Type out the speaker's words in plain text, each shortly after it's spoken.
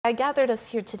I gathered us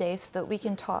here today so that we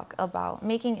can talk about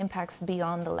making impacts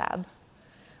beyond the lab.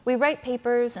 We write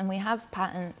papers and we have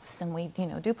patents and we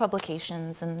do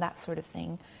publications and that sort of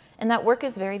thing. And that work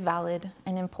is very valid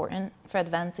and important for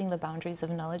advancing the boundaries of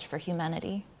knowledge for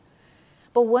humanity.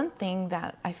 But one thing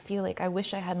that I feel like I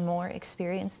wish I had more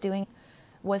experience doing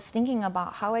was thinking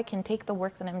about how I can take the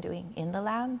work that I'm doing in the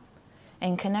lab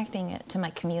and connecting it to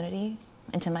my community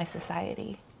and to my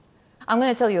society. I'm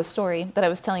going to tell you a story that I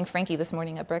was telling Frankie this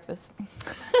morning at breakfast.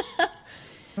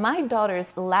 My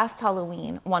daughters last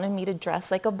Halloween wanted me to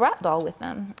dress like a brat doll with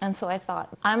them. And so I thought,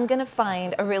 I'm going to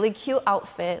find a really cute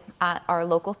outfit at our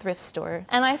local thrift store.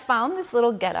 And I found this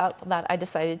little getup that I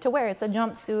decided to wear. It's a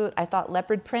jumpsuit. I thought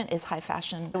leopard print is high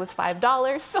fashion. It was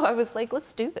 $5. So I was like,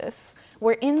 let's do this.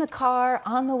 We're in the car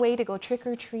on the way to go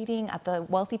trick-or-treating at the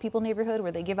wealthy people neighborhood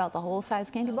where they give out the whole size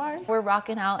candy bars. We're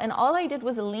rocking out and all I did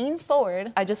was lean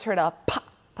forward. I just heard a pop,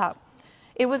 pop.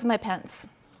 It was my pants.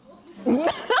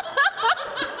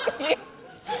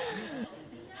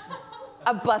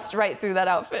 I bust right through that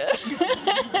outfit.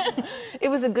 It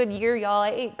was a good year, y'all. I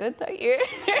ate good that year.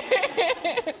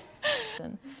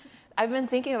 I've been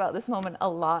thinking about this moment a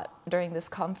lot during this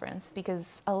conference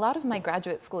because a lot of my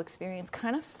graduate school experience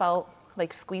kind of felt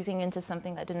like squeezing into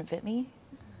something that didn't fit me.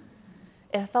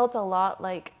 It felt a lot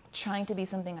like trying to be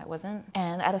something I wasn't.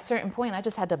 And at a certain point, I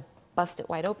just had to bust it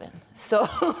wide open. So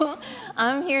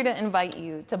I'm here to invite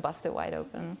you to bust it wide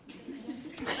open.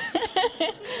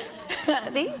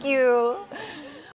 Thank you.